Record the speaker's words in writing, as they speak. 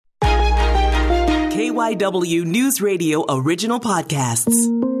KYW News Radio original podcasts.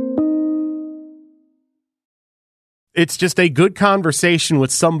 It's just a good conversation with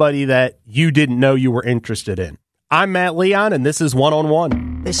somebody that you didn't know you were interested in. I'm Matt Leon, and this is One on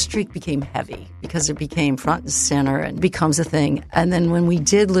One. The streak became heavy because it became front and center and becomes a thing. And then when we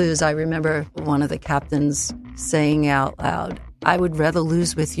did lose, I remember one of the captains saying out loud, "I would rather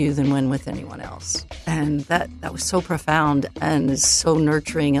lose with you than win with anyone else." And that was so profound and is so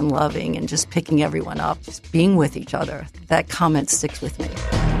nurturing and loving and just picking everyone up, just being with each other. That comment sticks with me.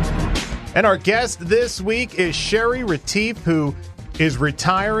 And our guest this week is Sherri Retif, who is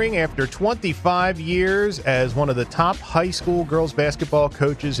retiring after 25 years as one of the top high school girls basketball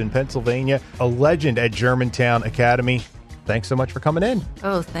coaches in Pennsylvania, a legend at Germantown Academy. Thanks so much for coming in.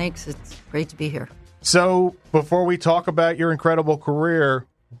 Oh, thanks. It's great to be here. So before we talk about your incredible career,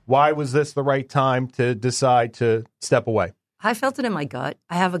 why was this the right time to decide to step away? I felt it in my gut.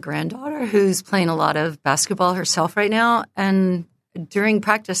 I have a granddaughter who's playing a lot of basketball herself right now. And during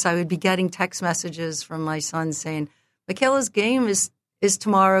practice, I would be getting text messages from my son saying, "Michaela's game is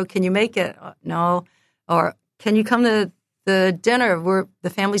tomorrow. Can you make it?" "No." Or, "Can you come to the dinner? The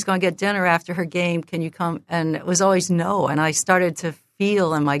family's going to get dinner after her game. Can you come?" And it was always no. And I started to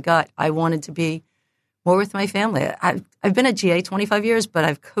feel in my gut I wanted to be more with my family. I've been at GA 25 years, but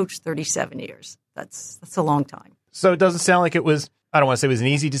I've coached 37 years. That's a long time. So it doesn't sound like it was, I don't want to say it was an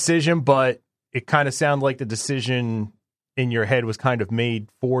easy decision, but it kind of sounded like the decision in your head was kind of made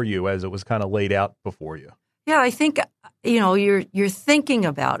for you as it was kind of laid out before you. Yeah, I think, you're thinking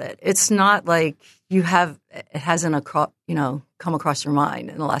about it. It's not like it hasn't come across your mind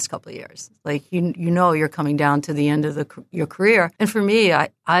in the last couple of years. Like, you're coming down to the end of your career. And for me,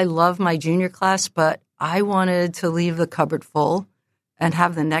 I love my junior class, but I wanted to leave the cupboard full and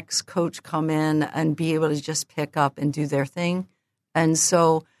have the next coach come in and be able to just pick up and do their thing. And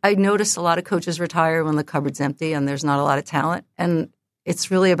so I noticed a lot of coaches retire when the cupboard's empty and there's not a lot of talent. And it's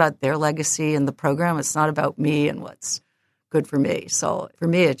really about their legacy and the program. It's not about me and what's good for me. So for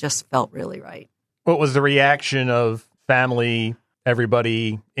me, it just felt really right. What was the reaction of family,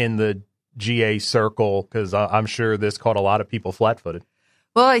 everybody in the GA circle? Because I'm sure this caught a lot of people flat-footed.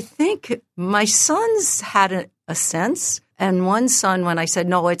 Well, I think my sons had a sense. And one son, when I said,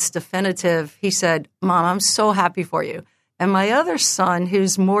 "No, it's definitive," he said, "Mom, I'm so happy for you." And my other son,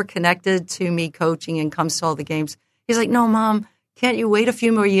 who's more connected to me coaching and comes to all the games, he's like, "No, Mom, can't you wait a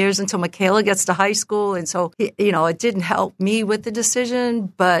few more years until Michaela gets to high school?" And so, it didn't help me with the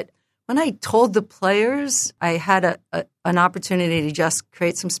decision. But when I told the players, I had an opportunity to just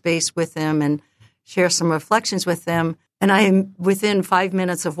create some space with them and share some reflections with them. And within 5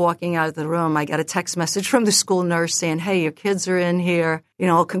 minutes of walking out of the room, I got a text message from the school nurse saying, "Hey, your kids are in here.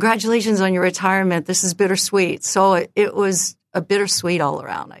 Congratulations on your retirement. This is bittersweet." So it was a bittersweet all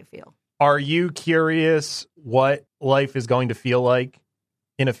around, I feel. Are you curious what life is going to feel like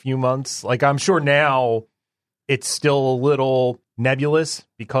in a few months? Like, I'm sure now it's still a little nebulous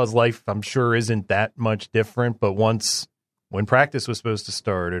because life, I'm sure, isn't that much different. But when practice was supposed to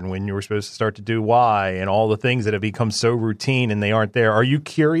start and when you were supposed to start to do Y and all the things that have become so routine and they aren't there, are you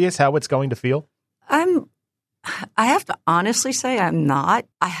curious how it's going to feel? I have to honestly say I'm not.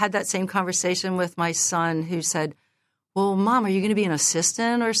 I had that same conversation with my son who said, "Well, Mom, are you going to be an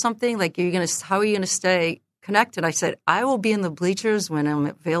assistant or something? Like, how are you going to stay connected?" I said, "I will be in the bleachers when I'm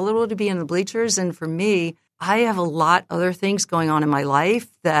available to be in the bleachers. And for me, I have a lot other things going on in my life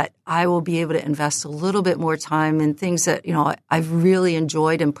that I will be able to invest a little bit more time in things that, I've really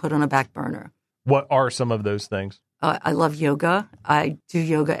enjoyed and put on a back burner." What are some of those things? I love yoga. I do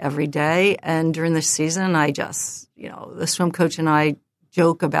yoga every day. And during the season, I just, the swim coach and I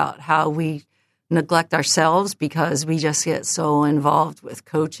joke about how we neglect ourselves because we just get so involved with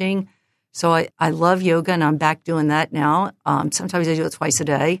coaching. So I love yoga, and I'm back doing that now. Sometimes I do it twice a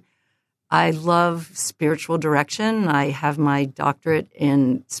day. I love spiritual direction. I have my doctorate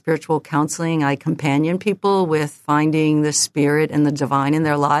in spiritual counseling. I companion people with finding the spirit and the divine in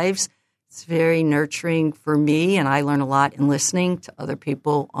their lives. It's very nurturing for me, and I learn a lot in listening to other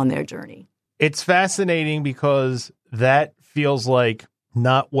people on their journey. It's fascinating because that feels like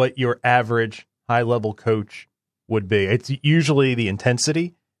not what your average high-level coach would be. It's usually the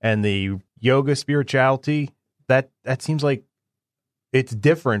intensity and the yoga spirituality. That seems like it's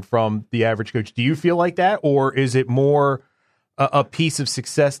different from the average coach. Do you feel like that, or is it more a piece of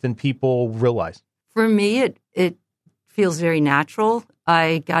success than people realize? For me, it feels very natural.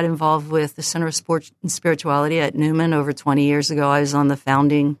 I got involved with the Center of Sport and Spirituality at Newman over 20 years ago. I was on the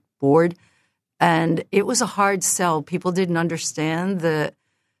founding board, and it was a hard sell. People didn't understand the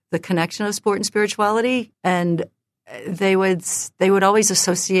connection of sport and spirituality, and they would always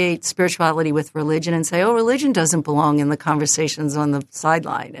associate spirituality with religion and say, oh, religion doesn't belong in the conversations on the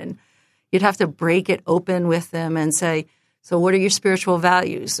sideline. And you'd have to break it open with them and say, so what are your spiritual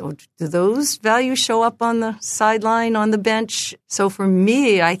values? Or do those values show up on the sideline, on the bench? So for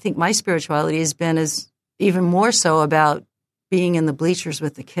me, I think my spirituality has been even more so about being in the bleachers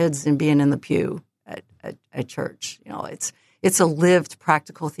with the kids than being in the pew at church. It's a lived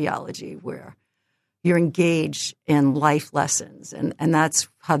practical theology where you're engaged in life lessons. And that's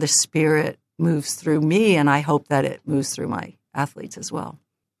how the Spirit moves through me. And I hope that it moves through my athletes as well.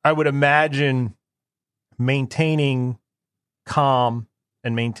 I would imagine maintaining calm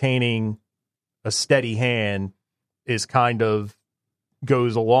and maintaining a steady hand is kind of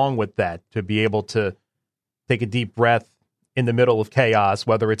goes along with that, to be able to take a deep breath in the middle of chaos,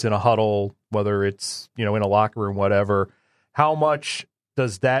 whether it's in a huddle, whether it's, in a locker room, whatever. How much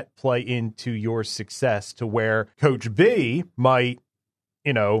does that play into your success, to where Coach B might,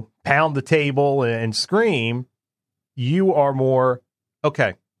 pound the table and scream? You are more,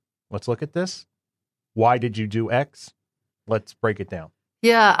 okay, let's look at this. Why did you do X? Let's break it down.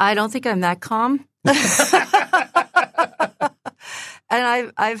 Yeah, I don't think I'm that calm.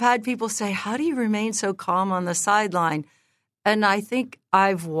 And I've had people say, how do you remain so calm on the sideline? And I think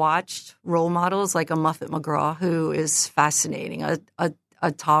I've watched role models like a Muffet McGraw, who is fascinating,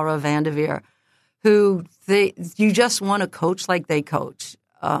 a Tara Vanderveer, who you just want to coach like they coach.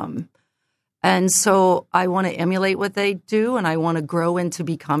 And so I want to emulate what they do, and I want to grow into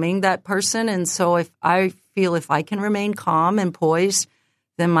becoming that person. And so if I can remain calm and poised,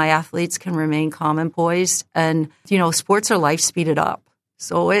 then my athletes can remain calm and poised. And, sports are life speeded up.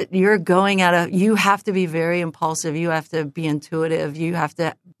 So you have to be very impulsive. You have to be intuitive. You have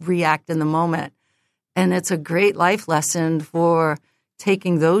to react in the moment. And it's a great life lesson for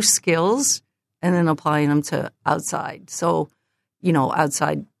taking those skills and then applying them to outside. So,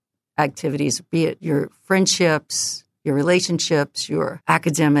 outside activities, be it your friendships, your relationships, your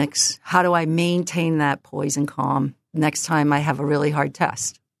academics. How do I maintain that poise and calm next time I have a really hard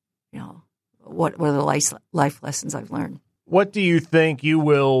test? What are the life lessons I've learned? What do you think you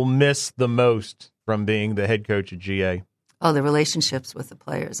will miss the most from being the head coach at GA? Oh, the relationships with the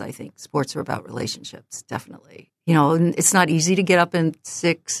players. I think sports are about relationships, definitely. It's not easy to get up at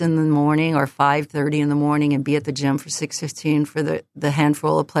 6 in the morning or 5:30 in the morning and be at the gym for 6:15 for the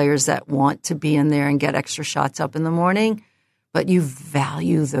handful of players that want to be in there and get extra shots up in the morning. But you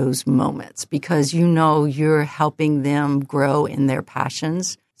value those moments because you're helping them grow in their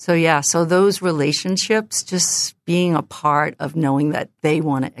passions. So those relationships, just being a part of knowing that they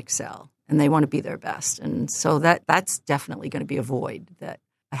want to excel and they want to be their best. And so that's definitely going to be a void that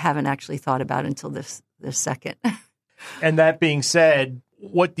I haven't actually thought about until this second. And that being said,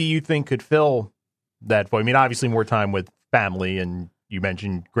 what do you think could fill that void? I mean, obviously more time with family, and you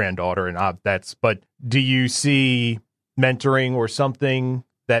mentioned granddaughter, and but do you see mentoring or something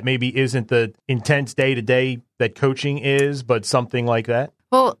that maybe isn't the intense day-to-day that coaching is, but something like that?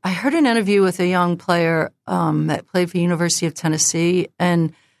 Well, I heard an interview with a young player that played for the University of Tennessee,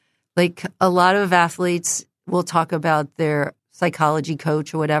 and like a lot of athletes will talk about their psychology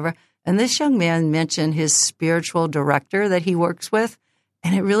coach or whatever. And this young man mentioned his spiritual director that he works with,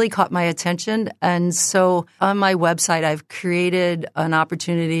 and it really caught my attention. And so on my website, I've created an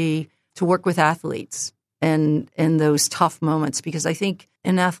opportunity to work with athletes in those tough moments, because I think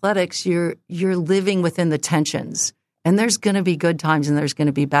in athletics, you're living within the tensions. And there's going to be good times and there's going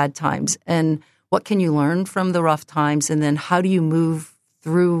to be bad times. And what can you learn from the rough times? And then how do you move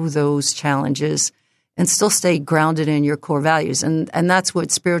through those challenges and still stay grounded in your core values? And that's what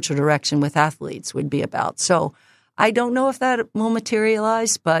spiritual direction with athletes would be about. So I don't know if that will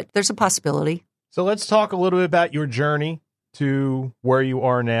materialize, but there's a possibility. So let's talk a little bit about your journey to where you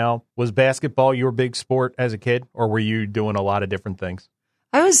are now. Was basketball your big sport as a kid, or were you doing a lot of different things?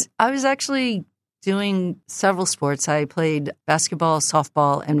 I was actually doing several sports. I played basketball,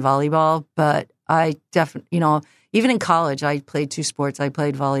 softball, and volleyball, but I definitely, even in college, I played 2 sports. I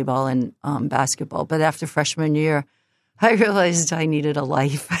played volleyball and basketball. But after freshman year, I realized I needed a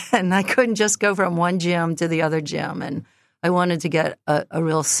life, and I couldn't just go from one gym to the other gym. And I wanted to get a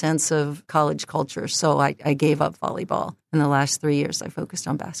real sense of college culture, so I gave up volleyball. In the last 3 years, I focused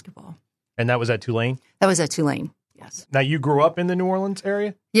on basketball. And that was at Tulane? That was at Tulane. Yes. Now, you grew up in the New Orleans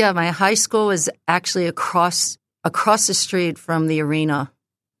area? Yeah, my high school was actually across the street from the arena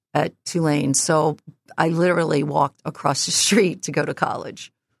at Tulane. So I literally walked across the street to go to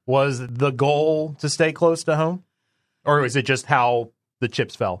college. Was the goal to stay close to home? Or was it just how the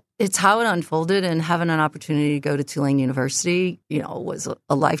chips fell? it's how it unfolded, and having an opportunity to go to Tulane University, was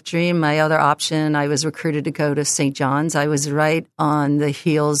a life dream. My other option, I was recruited to go to St. John's. I was right on the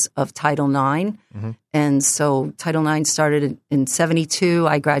heels of Title IX. Mm-hmm. And so Title IX started in 72.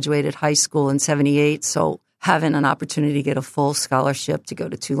 I graduated high school in 78. So having an opportunity to get a full scholarship to go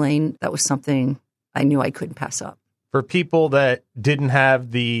to Tulane, that was something I knew I couldn't pass up. For people that didn't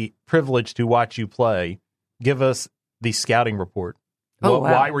have the privilege to watch you play, give us the scouting report. Oh,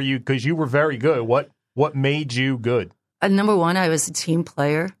 wow. Why were you? Because you were very good. What made you good? Number one, I was a team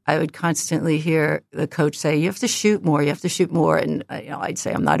player. I would constantly hear the coach say, "You have to shoot more. You have to shoot more." And I'd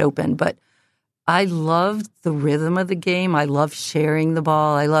say I'm not open, but I loved the rhythm of the game. I loved sharing the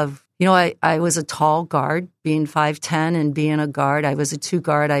ball. I was a tall guard, being 5'10", and being a guard. I was a 2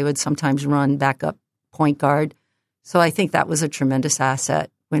 guard. I would sometimes run backup point guard. So I think that was a tremendous asset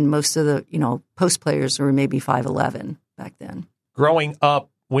when most of the post players were maybe 5'11" back then. Growing up,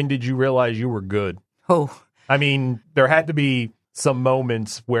 when did you realize you were good? Oh, I mean, there had to be some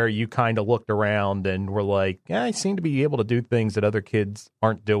moments where you kind of looked around and were like, I seem to be able to do things that other kids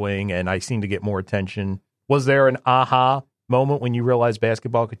aren't doing, and I seem to get more attention. Was there an aha moment when you realized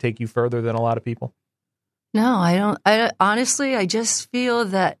basketball could take you further than a lot of people? No, I don't. Honestly, I just feel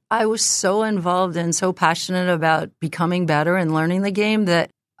that I was so involved and so passionate about becoming better and learning the game that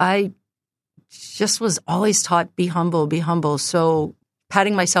I just was always taught, be humble, be humble. So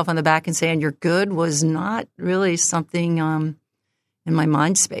patting myself on the back and saying you're good was not really something in my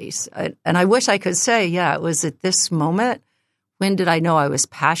mind space. And I wish I could say, yeah, it was at this moment. When did I know I was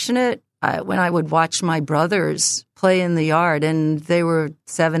passionate? When I would watch my brothers play in the yard, and they were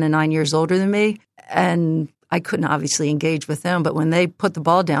 7 and 9 years older than me, and I couldn't obviously engage with them. But when they put the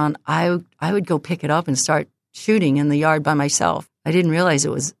ball down, I would go pick it up and start shooting in the yard by myself. I didn't realize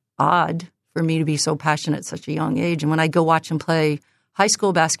it was odd for me to be so passionate at such a young age. And when I'd go watch them play high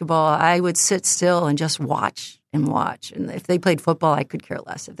school basketball, I would sit still and just watch and watch. And if they played football, I could care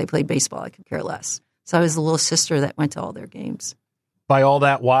less. If they played baseball, I could care less. So I was the little sister that went to all their games. By all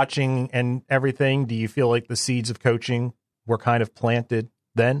that watching and everything, do you feel like the seeds of coaching were kind of planted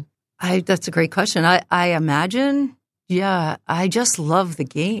then? That's a great question. I imagine, yeah, I just love the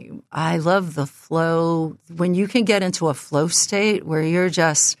game. I love the flow. When you can get into a flow state where you're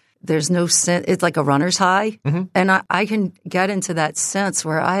just, there's no sense, it's like a runner's high. Mm-hmm. And I can get into that sense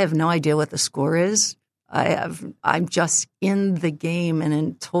where I have no idea what the score is. I'm just in the game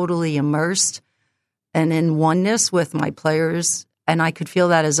and totally immersed and in oneness with my players. And I could feel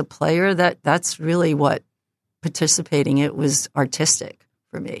that as a player, that's really what participating, it was artistic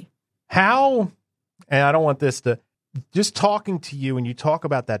for me. How, and I don't want this to, just talking to you and you talk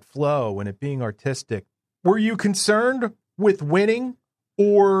about that flow and it being artistic, were you concerned with winning,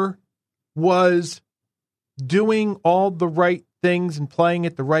 or was doing all the right things and playing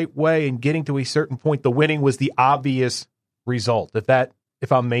it the right way and getting to a certain point, the winning was the obvious result,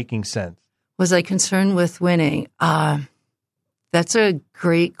 if I'm making sense? Was I concerned with winning? That's a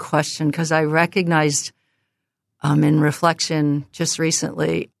great question, because I recognized in reflection just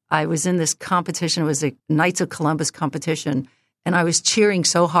recently, I was in this competition. It was a Knights of Columbus competition, and I was cheering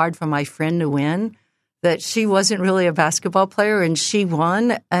so hard for my friend to win that she wasn't really a basketball player, and she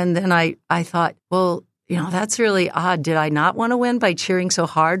won. And then I thought, well, that's really odd. Did I not want to win by cheering so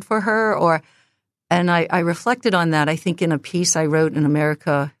hard for her? And I reflected on that, I think, in a piece I wrote in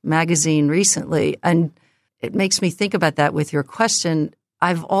America Magazine recently. And it makes me think about that with your question.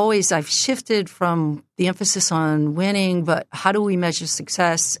 I've shifted from the emphasis on winning, but how do we measure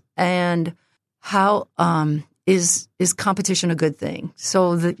success, and how is competition a good thing?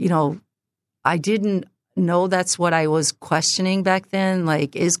 So that, I didn't know that's what I was questioning back then.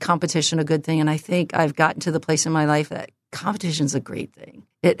 Like, is competition a good thing? And I think I've gotten to the place in my life that competition's a great thing.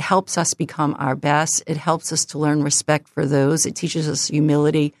 It helps us become our best. It helps us to learn respect for those. It teaches us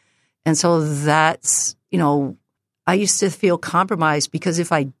humility. And so that's, I used to feel compromised because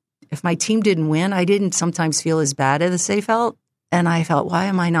if my team didn't win, I didn't sometimes feel as bad as they felt. And I felt, why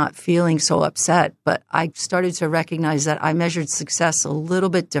am I not feeling so upset? But I started to recognize that I measured success a little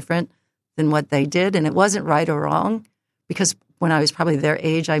bit different than what they did. And it wasn't right or wrong, because when I was probably their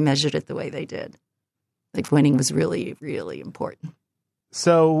age, I measured it the way they did. Like, winning was really, really important.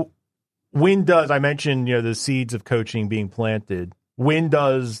 So I mentioned, the seeds of coaching being planted. When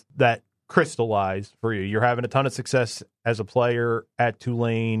does that crystallize for you? You're having a ton of success as a player at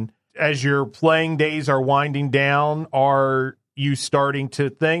Tulane. As your playing days are winding down, are you starting to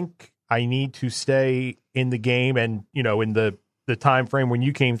think, I need to stay in the game? And, in the time frame when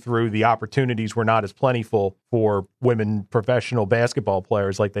you came through, the opportunities were not as plentiful for women professional basketball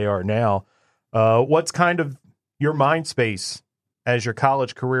players like they are now. What's kind of your mind space as your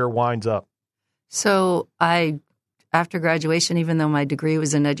college career winds up? So after graduation, even though my degree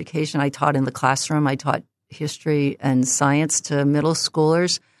was in education, I taught in the classroom. I taught history and science to middle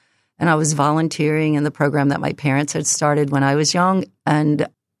schoolers. And I was volunteering in the program that my parents had started when I was young. And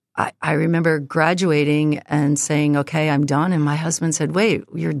I remember graduating and saying, okay, I'm done. And my husband said, wait,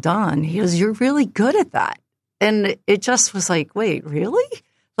 you're done? He goes, you're really good at that. And it just was like, wait, really?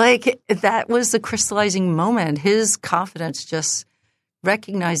 Like that was the crystallizing moment. His confidence just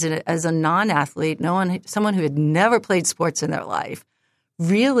recognizing it as a non-athlete, someone who had never played sports in their life,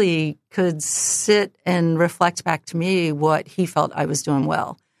 really could sit and reflect back to me what he felt I was doing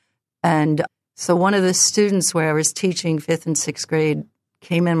well. And so one of the students where I was teaching 5th and 6th grade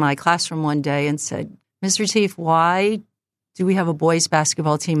came in my classroom one day and said, Ms. Retif, why do we have a boys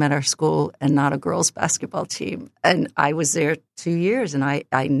basketball team at our school and not a girls basketball team? And I was there 2 years, and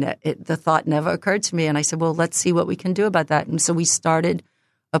the thought never occurred to me. And I said, well, let's see what we can do about that. And so we started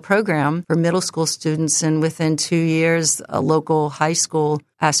a program for middle school students. And within 2 years, a local high school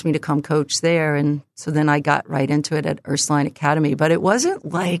asked me to come coach there. And so then I got right into it at Ursuline Academy. But it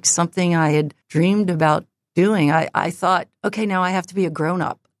wasn't like something I had dreamed about doing. I thought, okay, now I have to be a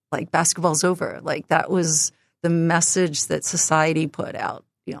grown-up. Like basketball's over. Like that was the message that society put out,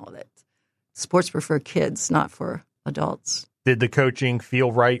 that sports were for kids, not for adults. Did the coaching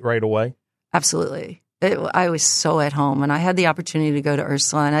feel right away? Absolutely. I was so at home, and I had the opportunity to go to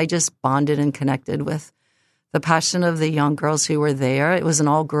Ursuline. I just bonded and connected with the passion of the young girls who were there. It was an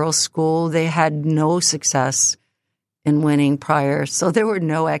all-girls school. They had no success in winning prior, so there were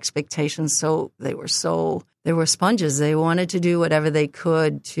no expectations. So they were sponges. They wanted to do whatever they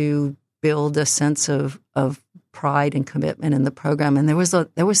could to build a sense of pride and commitment in the program. And there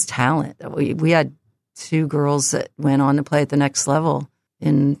was talent. We had 2 girls that went on to play at the next level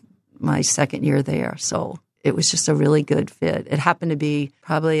in my second year there. So it was just a really good fit. It happened to be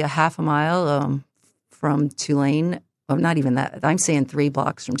probably a half a mile from Tulane. Or not even that. I'm saying 3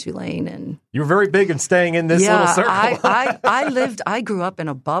 blocks from Tulane. And you were very big in staying in this little circle. I grew up in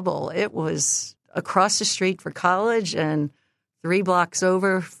a bubble. It was across the street for college and 3 blocks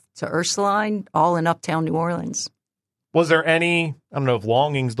over to Ursuline, all in uptown New Orleans. Was there any, I don't know if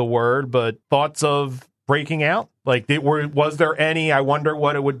longing's the word, but thoughts of breaking out? Like, was there any, I wonder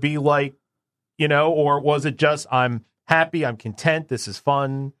what it would be like, or was it just, I'm happy, I'm content, this is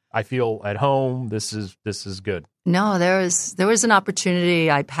fun, I feel at home, this is good? No, there was an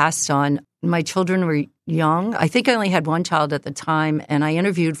opportunity I passed on. My children were young. I think I only had one child at the time, and I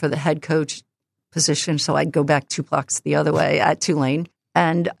interviewed for the head coach position, so I'd go back 2 blocks the other way at Tulane.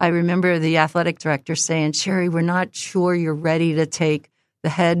 And I remember the athletic director saying, Sherri, we're not sure you're ready to take the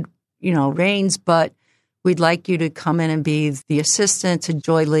head, reins, but we'd like you to come in and be the assistant to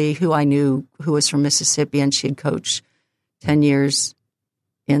Joy Lee, who I knew, who was from Mississippi, and she'd coached 10 years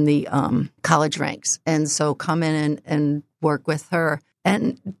in the college ranks. And so come in and work with her.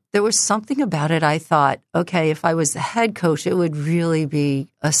 And there was something about it. I thought, okay, if I was the head coach, it would really be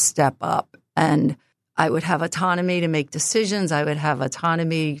a step up. And I would have autonomy to make decisions. I would have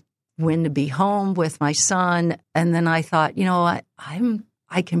autonomy when to be home with my son. And then I thought,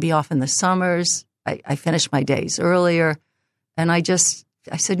 I can be off in the summers. I finished my days earlier. And I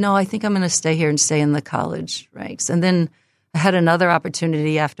said, no, I think I'm going to stay here and stay in the college ranks. And then I had another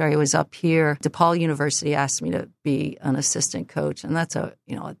opportunity after I was up here. DePaul University asked me to be an assistant coach, and that's a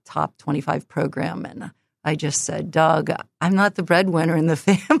top 25 program. And I just said, Doug, I'm not the breadwinner in the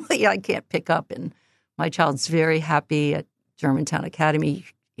family. I can't pick up. And my child's very happy at Germantown Academy.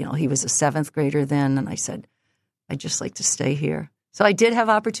 He was a 7th grader then, and I said, I'd just like to stay here. So I did have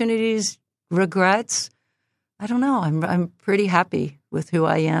opportunities, regrets. I don't know. I'm pretty happy with who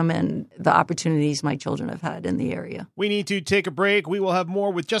I am and the opportunities my children have had in the area. We need to take a break. We will have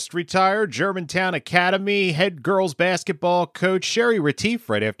more with just retired Germantown Academy head girls basketball coach Sherri Retif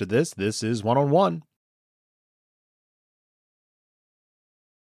right after this. This is One on One.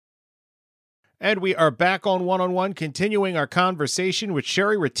 And we are back on One, continuing our conversation with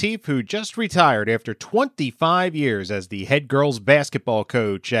Sherri Retif, who just retired after 25 years as the head girls basketball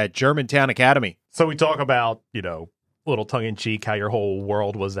coach at Germantown Academy. So we talk about, little tongue-in-cheek, how your whole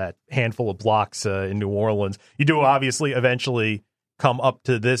world was that handful of blocks in New Orleans. You do obviously eventually come up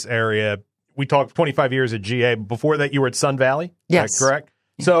to this area. We talked 25 years at GA. Before that, you were at Sun Valley? Yes. Is that correct?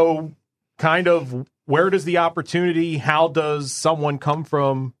 Yeah. So kind of where does the opportunity, how does someone come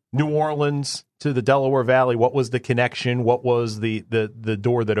from New Orleans to the Delaware Valley? What was the connection? What was the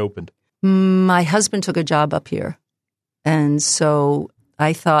door that opened? My husband took a job up here. And so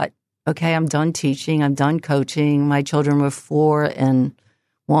I thought, okay, I'm done teaching. I'm done coaching. My children were 4 and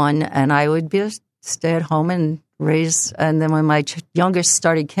 1, and I would just stay at home and raised. And then when my youngest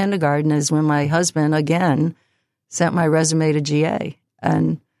started kindergarten is when my husband, again, sent my resume to GA.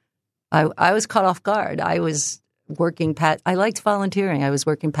 And I was caught off guard. I was working I liked volunteering. I was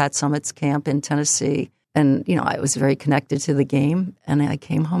working Pat Summitt's camp in Tennessee. And, I was very connected to the game. And I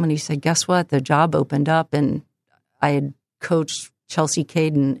came home and he said, guess what? The job opened up. And I had coached Chelsea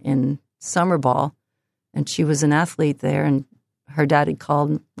Caden in summer ball. And she was an athlete there. And her dad had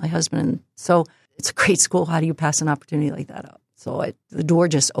called my husband. And so it's a great school. How do you pass an opportunity like that up? So the door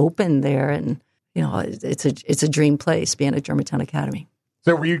just opened there. And, it's a dream place being at Germantown Academy.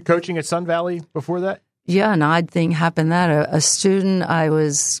 So were you coaching at Sun Valley before that? Yeah, an odd thing happened that a student I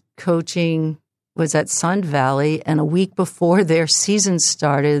was coaching was at Sun Valley, and a week before their season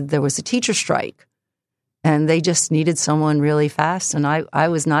started, there was a teacher strike. And they just needed someone really fast. And I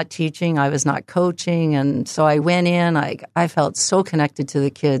was not teaching. I was not coaching. And so I went in. I felt so connected to the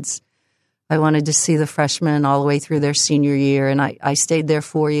kids. I wanted to see the freshmen all the way through their senior year. And I stayed there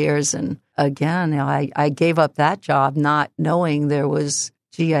 4 years. And again, I gave up that job not knowing there was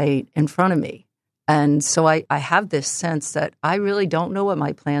GA in front of me. And so I have this sense that I really don't know what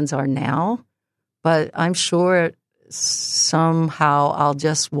my plans are now, but I'm sure somehow I'll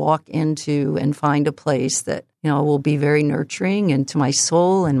just walk into and find a place that, will be very nurturing and to my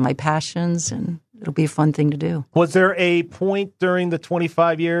soul and my passions, and it'll be a fun thing to do. Was there a point during the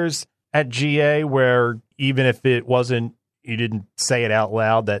 25 years at GA where even if it wasn't, you didn't say it out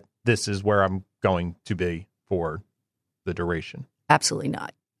loud that this is where I'm going to be for the duration? Absolutely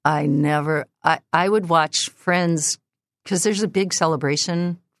not. I would watch Friends because there's a big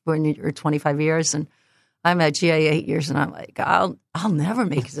celebration when you're 25 years, and I'm at GA 8 years, and I'm like, I'll never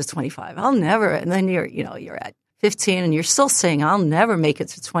make it to 25. I'll never. And then you're at 15 and you're still saying, I'll never make it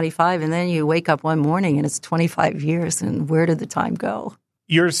to 25. And then you wake up one morning and it's 25 years, and where did the time go?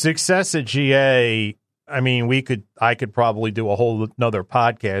 Your success at GA, I could probably do a whole another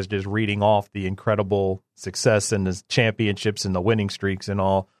podcast just reading off the incredible success and the championships and the winning streaks and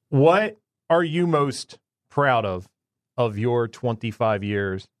all. What are you most proud of your 25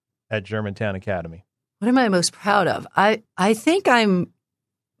 years at Germantown Academy? What am I most proud of? I think I'm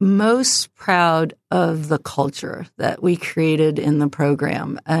most proud of the culture that we created in the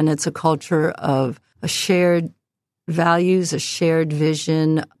program. And it's a culture of a shared values, a shared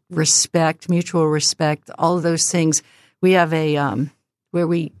vision, respect, mutual respect, all of those things. We have a where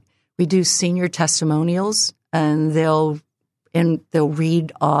we do senior testimonials, and they'll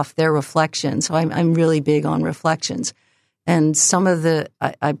read off their reflections. So I'm really big on reflections. And some of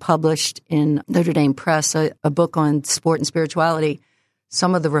I published in Notre Dame Press a book on sport and spirituality,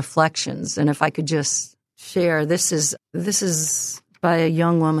 some of the reflections. And if I could just share, this is by a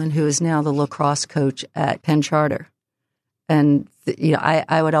young woman who is now the lacrosse coach at Penn Charter. And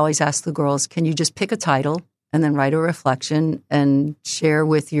I would always ask the girls, can you just pick a title and then write a reflection and share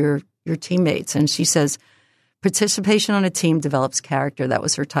with your teammates? And she says, participation on a team develops character. That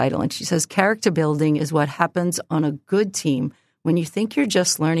was her title. And she says, character building is what happens on a good team when you think you're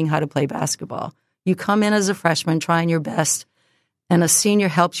just learning how to play basketball. You come in as a freshman trying your best, and a senior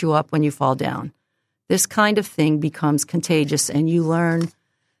helps you up when you fall down. This kind of thing becomes contagious, and you learn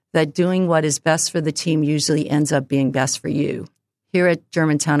that doing what is best for the team usually ends up being best for you. Here at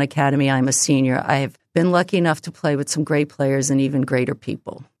Germantown Academy, I'm a senior. I have been lucky enough to play with some great players and even greater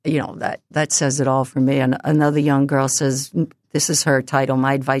people. That says it all for me. And another young girl says, this is her title,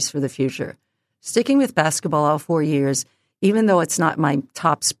 My Advice for the Future. Sticking with basketball all 4 years, even though it's not my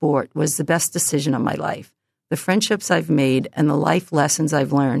top sport, was the best decision of my life. The friendships I've made and the life lessons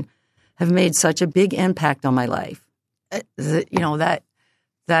I've learned have made such a big impact on my life.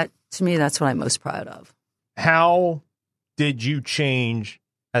 That to me, that's what I'm most proud of. How did you change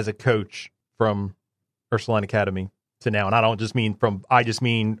as a coach from Ursuline Academy to now? And I just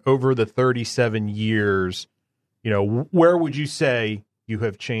mean over the 37 years, where would you say you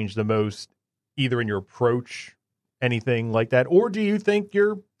have changed the most, either in your approach, anything like that? Or do you think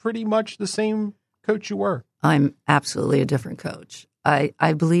you're pretty much the same coach you were? I'm absolutely a different coach.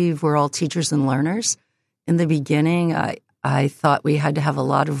 I believe we're all teachers and learners. In the beginning, I thought we had to have a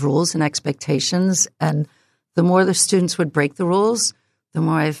lot of rules and expectations. And the more the students would break the rules, the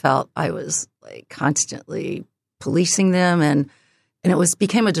more I felt I was constantly policing them. And it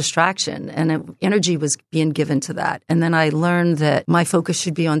became a distraction, and energy was being given to that. And then I learned that my focus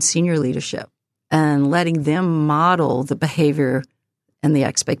should be on senior leadership and letting them model the behavior and the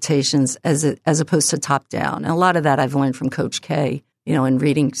expectations as opposed to top down. And a lot of that I've learned from Coach K, in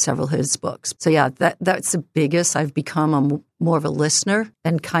reading several of his books. So yeah, that's the biggest. I've become more of a listener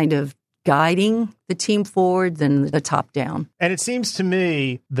and kind of guiding the team forward than the top down. And it seems to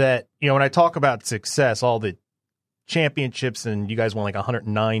me that, when I talk about success, all the championships and you guys won like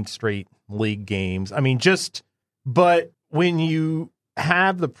 109 straight league games. I mean, but when you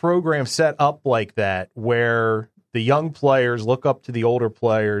have the program set up like that, where the young players look up to the older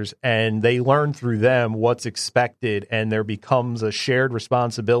players and they learn through them what's expected, and there becomes a shared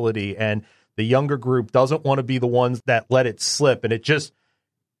responsibility, and the younger group doesn't want to be the ones that let it slip. And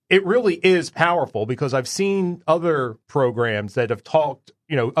it really is powerful, because I've seen other programs that have talked,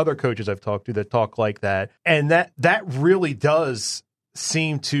 other coaches I've talked to that talk like that. And that really does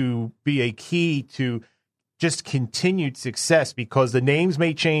seem to be a key to just continued success, because the names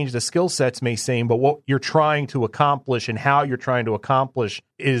may change, the skill sets may same, but what you're trying to accomplish and how you're trying to accomplish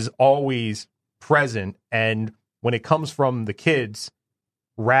is always present. And when it comes from the kids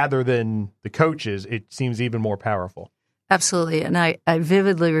rather than the coaches, it seems even more powerful. Absolutely. And I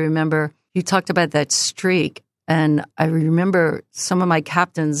vividly remember you talked about that streak, and I remember some of my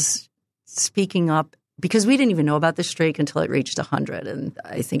captains speaking up, because we didn't even know about the streak until it reached 100. And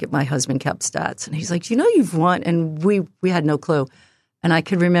I think my husband kept stats, and he's like, you've won. And we had no clue. And I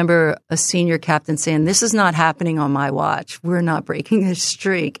could remember a senior captain saying, this is not happening on my watch. We're not breaking this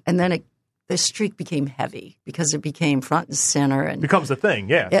streak. And then the streak became heavy because it became front and center. And it becomes a thing,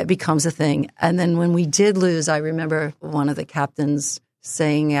 yeah. It becomes a thing. And then when we did lose, I remember one of the captains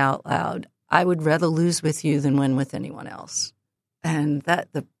saying out loud, I would rather lose with you than win with anyone else. And that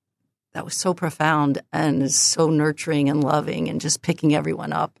was so profound and is so nurturing and loving, and just picking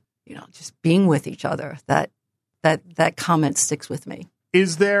everyone up, just being with each other. That comment sticks with me.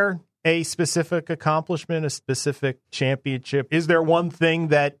 Is there a specific accomplishment, a specific championship? Is there one thing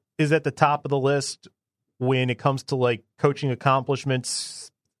that is at the top of the list when it comes to like coaching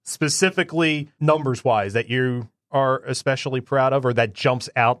accomplishments, specifically numbers wise, that you are especially proud of, or that jumps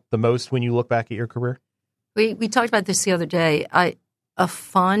out the most when you look back at your career? We talked about this the other day.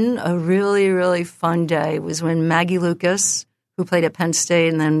 A really, really fun day was when Maggie Lucas, who played at Penn State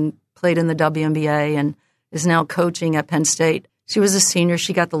and then played in the WNBA and is now coaching at Penn State. She was a senior.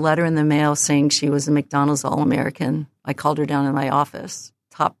 She got the letter in the mail saying she was a McDonald's All-American. I called her down in my office,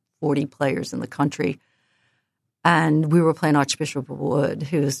 top 40 players in the country. And we were playing Archbishop Wood,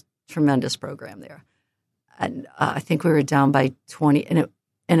 who's a tremendous program there. And I think we were down by 20, and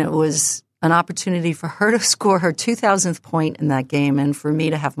it was an opportunity for her to score her 2,000th point in that game and for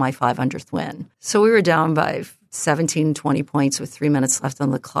me to have my 500th win. So we were down by 17, 20 points with 3 minutes left on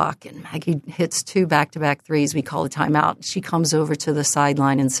the clock, and Maggie hits 2 back-to-back threes. We call a timeout. She comes over to the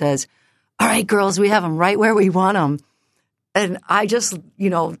sideline and says, all right, girls, we have them right where we want them. And I just,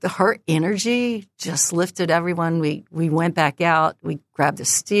 her energy just lifted everyone. We went back out. We grabbed a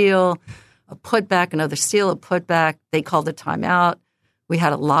steal, a putback, another steal, a putback. They called a timeout. We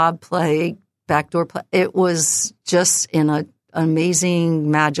had a lob play, backdoor play. It was just an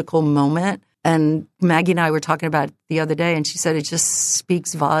amazing, magical moment. And Maggie and I were talking about it the other day, and she said it just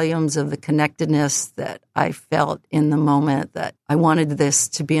speaks volumes of the connectedness that I felt in the moment, that I wanted this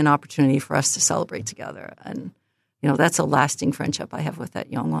to be an opportunity for us to celebrate together. And, that's a lasting friendship I have with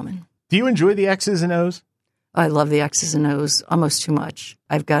that young woman. Do you enjoy the X's and O's? I love the X's and O's almost too much.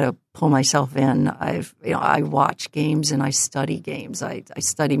 I've got to pull myself in. I watch games and I study games. I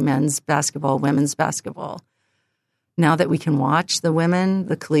study men's basketball, women's basketball. Now that we can watch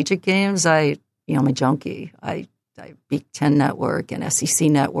the collegiate games, I'm a junkie. I Big Ten Network and SEC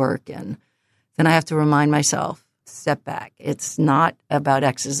Network, and then I have to remind myself, step back. It's not about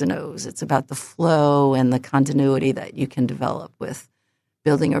X's and O's. It's about the flow and the continuity that you can develop with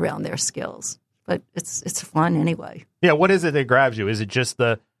building around their skills. But it's fun anyway. Yeah, what is it that grabs you? Is it just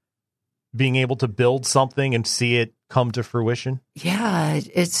the being able to build something and see it come to fruition? Yeah,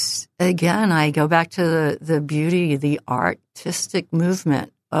 it's, again, I go back to the beauty, the artistic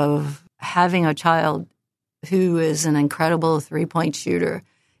movement of having a child who is an incredible three-point shooter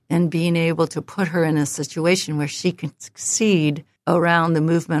and being able to put her in a situation where she can succeed around the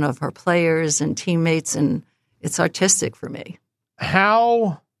movement of her players and teammates, and it's artistic for me.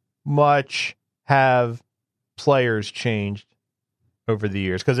 How much have players changed over the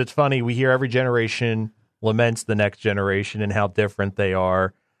years? Because it's funny, we hear every generation laments the next generation and how different they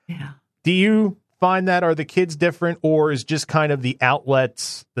are. Yeah. Do you find that? Are the kids different, or is just kind of the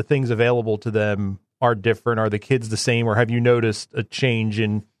outlets, the things available to them are different? Are the kids the same, or have you noticed a change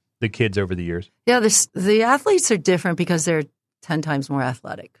in the kids over the years? Yeah, the athletes are different because they're 10 times more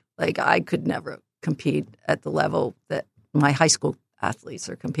athletic. Like, I could never compete at the level that my high school athletes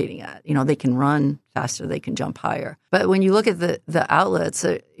are competing at. They can run faster, they can jump higher. But when you look at the outlets,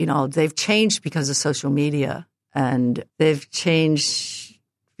 they've changed because of social media, and they've changed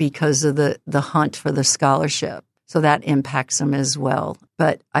because of the hunt for the scholarship. So that impacts them as well.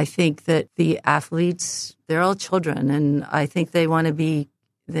 But I think that the athletes, they're all children, and I think they want to be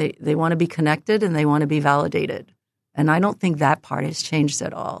they want to be connected and they want to be validated. And I don't think that part has changed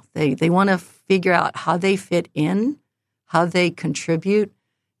at all. They want to figure out how they fit in, how they contribute,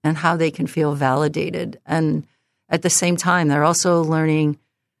 and how they can feel validated. And at the same time, they're also learning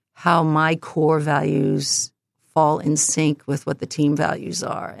how my core values fall in sync with what the team values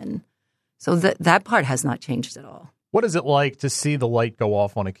are. And so that part has not changed at all. What is it like to see the light go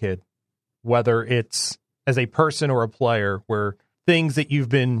off on a kid, whether it's as a person or a player, where things that you've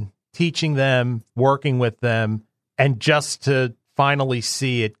been teaching them, working with them, and just to finally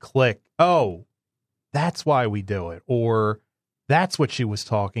see it click, oh, that's why we do it, or that's what she was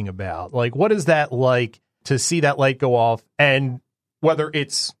talking about. Like, what is that like to see that light go off? And whether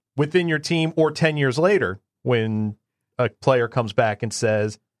it's within your team or 10 years later, when a player comes back and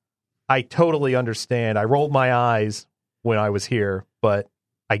says, I totally understand. I rolled my eyes when I was here, but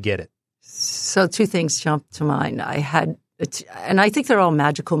I get it. So two things jump to mind. And I think they're all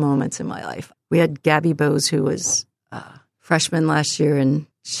magical moments in my life. We had Gabby Bowes, who was a freshman last year, and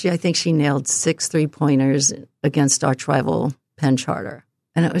I think she nailed 6 3-pointers against arch rival Penn Charter.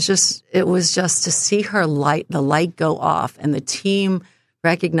 And it was just to see the light go off, and the team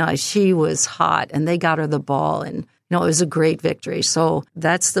recognized she was hot, and they got her the ball, and it was a great victory. So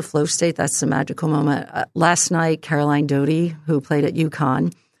that's the flow state. That's the magical moment. Last night, Caroline Doty, who played at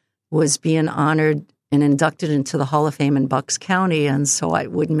UConn, was being honored and inducted into the Hall of Fame in Bucks County, and so I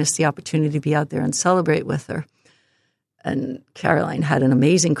wouldn't miss the opportunity to be out there and celebrate with her. And Caroline had an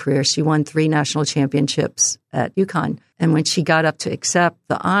amazing career. She won 3 national championships at UConn. And when she got up to accept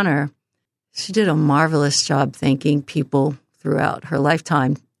the honor, she did a marvelous job thanking people throughout her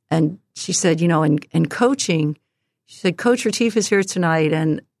lifetime. And she said, in coaching, she said, Coach Retif is here tonight.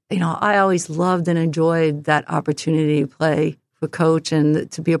 And, I always loved and enjoyed that opportunity to play for Coach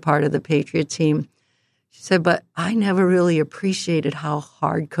and to be a part of the Patriot team. She said, but I never really appreciated how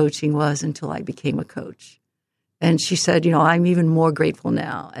hard coaching was until I became a coach. And she said, I'm even more grateful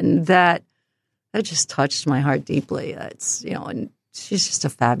now. And that just touched my heart deeply. And she's just a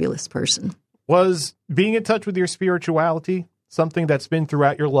fabulous person. Was being in touch with your spirituality something that's been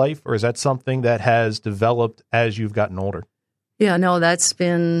throughout your life, or is that something that has developed as you've gotten older? Yeah, no, that's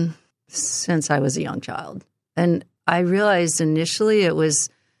been since I was a young child. And I realized initially it was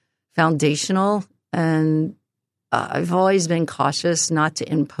foundational, and I've always been cautious not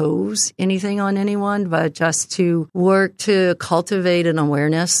to impose anything on anyone, but just to work to cultivate an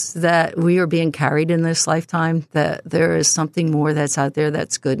awareness that we are being carried in this lifetime, that there is something more that's out there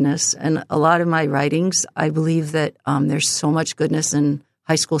that's goodness. And a lot of my writings, I believe that there's so much goodness in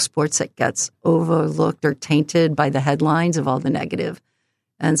high school sports that gets overlooked or tainted by the headlines of all the negative.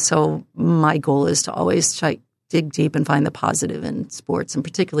 And so my goal is to always try dig deep and find the positive in sports, and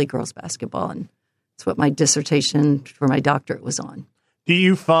particularly girls basketball. And it's what my dissertation for my doctorate was on. Do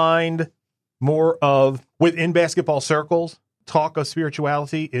you find more of, within basketball circles, talk of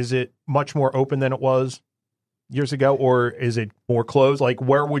spirituality? Is it much more open than it was years ago, or is it more closed? Like,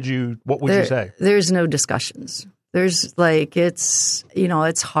 what would you say? There's no discussions. There's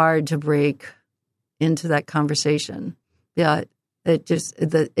it's hard to break into that conversation. Yeah.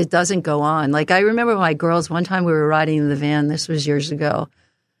 It doesn't go on. Like, I remember my girls, one time we were riding in the van, this was years ago,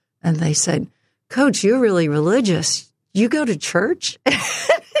 and they said, Coach, you're really religious. You go to church? And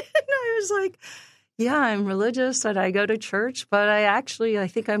I was like, yeah, I'm religious and I go to church, but I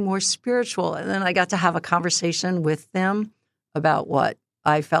think I'm more spiritual. And then I got to have a conversation with them about what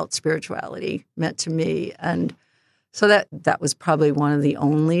I felt spirituality meant to me. And so that was probably one of the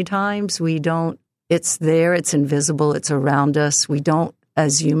only times it's there, it's invisible, it's around us. We don't,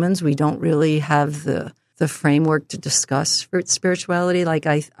 as humans, we don't really have the framework to discuss spirituality like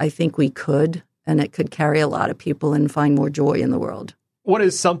I think we could, and it could carry a lot of people and find more joy in the world. What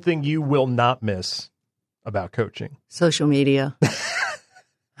is something you will not miss about coaching? Social media.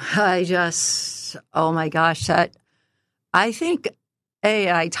 Oh my gosh, I think,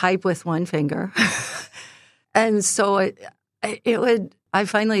 I type with one finger. And so I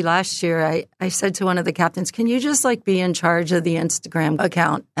finally, last year, I said to one of the captains, can you just be in charge of the Instagram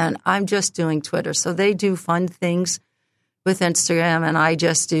account? And I'm just doing Twitter. So they do fun things with Instagram, and I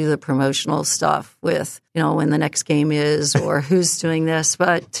just do the promotional stuff with, when the next game is or who's doing this.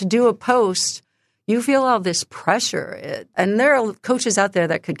 But to do a post, you feel all this pressure. And there are coaches out there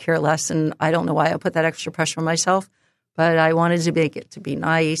that could care less, and I don't know why I put that extra pressure on myself. But I wanted to make it to be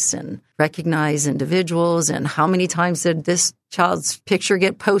nice and recognize individuals, and how many times did this child's picture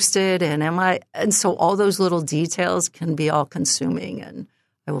get posted, and so all those little details can be all consuming, and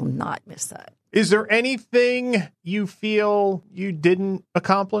I will not miss that. Is there anything you feel you didn't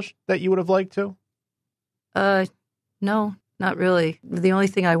accomplish that you would have liked to? No, not really. The only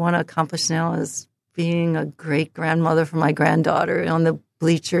thing I want to accomplish now is being a great grandmother for my granddaughter on the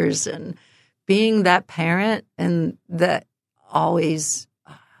bleachers and being that parent, and that always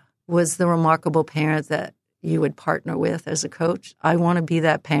was the remarkable parent that you would partner with as a coach. I want to be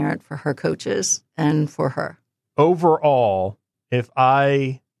that parent for her coaches and for her. Overall, if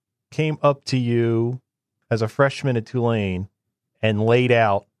I came up to you as a freshman at Tulane and laid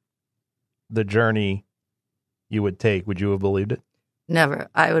out the journey you would take, would you have believed it? Never.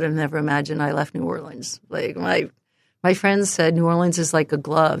 I would have never imagined I left New Orleans. Like my friends said, New Orleans is like a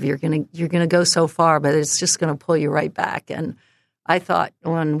glove. You're gonna go so far, but it's just gonna pull you right back. And I thought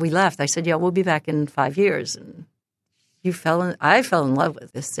when we left, I said, "Yeah, we'll be back in 5 years." And I fell in love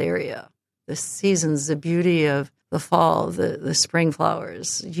with this area, the seasons, the beauty of the fall, the spring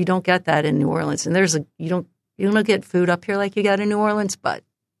flowers. You don't get that in New Orleans, and you don't get food up here like you got in New Orleans, but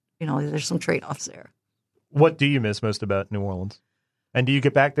there's some trade-offs there. What do you miss most about New Orleans? And do you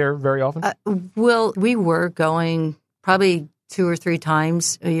get back there very often? Well, we were going probably 2 or 3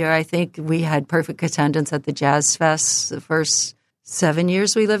 times a year. I think we had perfect attendance at the Jazz Fest the first 7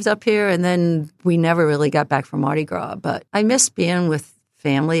 years we lived up here, and then we never really got back from Mardi Gras. But I miss being with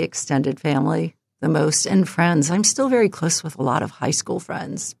family, extended family, the most, and friends. I'm still very close with a lot of high school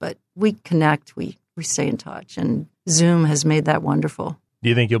friends, but we connect, we stay in touch, and Zoom has made that wonderful. Do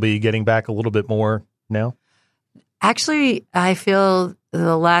you think you'll be getting back a little bit more now? Actually, I feel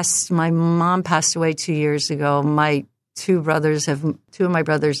my mom passed away 2 years ago. My two of my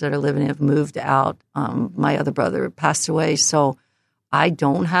brothers that are living have moved out. My other brother passed away, so I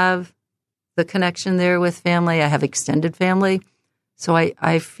don't have the connection there with family. I have extended family, so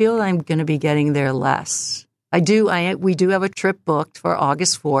I feel I'm going to be getting there less. We do have a trip booked for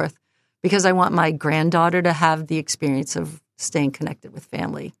August 4th because I want my granddaughter to have the experience of staying connected with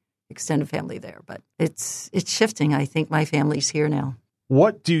family, extended family there. But it's shifting. I think my family's here now.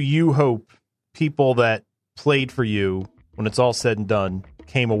 What do you hope people that played for you, when it's all said and done,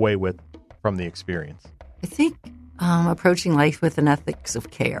 came away with from the experience? I think approaching life with an ethics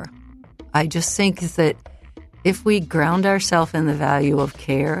of care. I just think that if we ground ourselves in the value of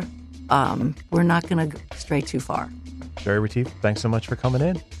care, we're not going to stray too far. Sherri Retif, thanks so much for coming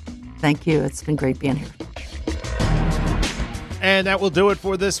in. Thank you. It's been great being here. And that will do it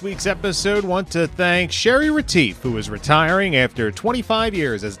for this week's episode. Want to thank Sherri Retif, who is retiring after 25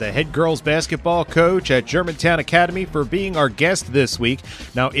 years as the head girls basketball coach at Germantown Academy, for being our guest this week.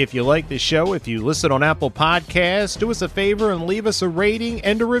 Now, if you like the show, if you listen on Apple Podcasts, do us a favor and leave us a rating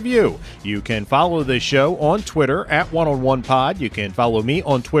and a review. You can follow the show on Twitter at @OneOnOnePod. You can follow me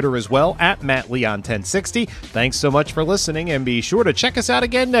on Twitter as well at MattLeon1060. Thanks so much for listening, and be sure to check us out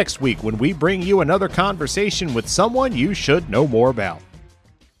again next week when we bring you another conversation with someone you should know more about.